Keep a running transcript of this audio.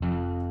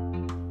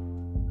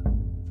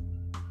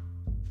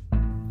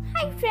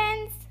Hi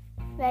friends,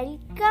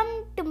 welcome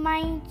to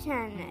my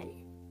channel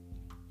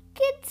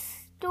Kids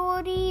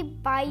Story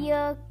by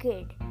a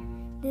Kid.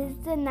 This is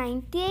the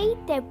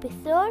 98th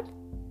episode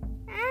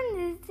and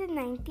this is the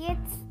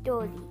 90th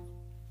story.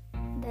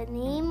 The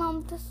name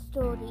of the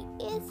story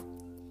is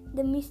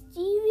The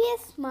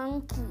Mischievous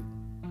Monkey.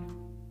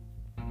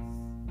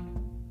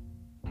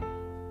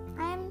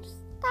 I am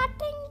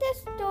starting the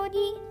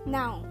story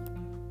now.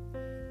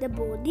 The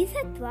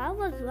Bodhisattva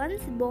was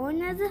once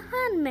born as a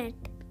hermit.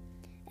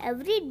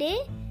 Every day,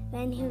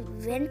 when he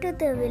went to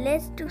the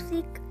village to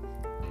seek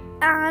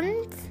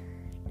ants,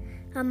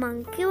 a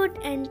monkey would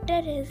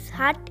enter his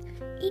hut,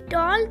 eat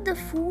all the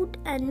food,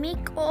 and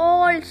make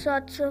all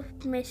sorts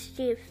of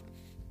mischief.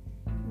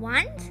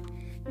 Once,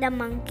 the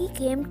monkey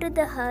came to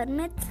the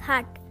hermit's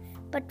hut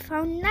but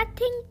found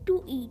nothing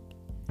to eat.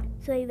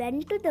 So he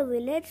went to the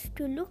village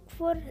to look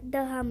for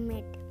the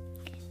hermit.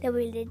 The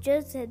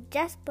villagers had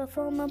just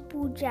performed a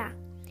puja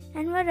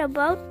and were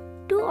about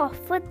to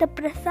offer the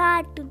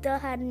prasad to the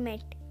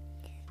hermit.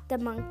 The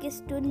monkey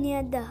stood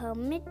near the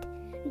hermit,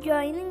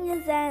 joining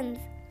his hands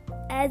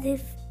as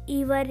if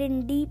he were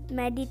in deep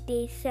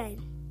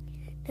meditation.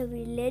 The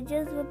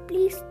villagers were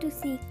pleased to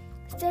see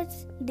such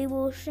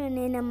devotion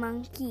in a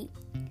monkey,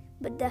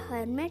 but the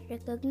hermit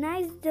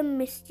recognized the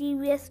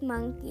mischievous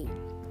monkey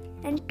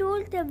and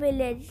told the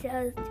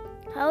villagers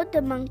how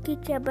the monkey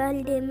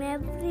troubled him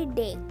every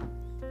day.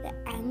 The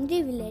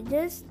angry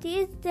villagers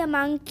chased the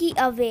monkey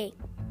away.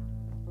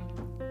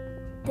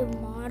 The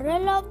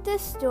moral of the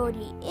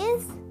story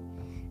is,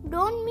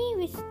 don't be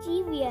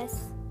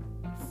mischievous.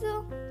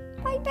 So,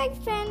 bye bye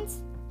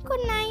friends.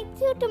 Good night.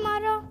 See you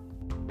tomorrow.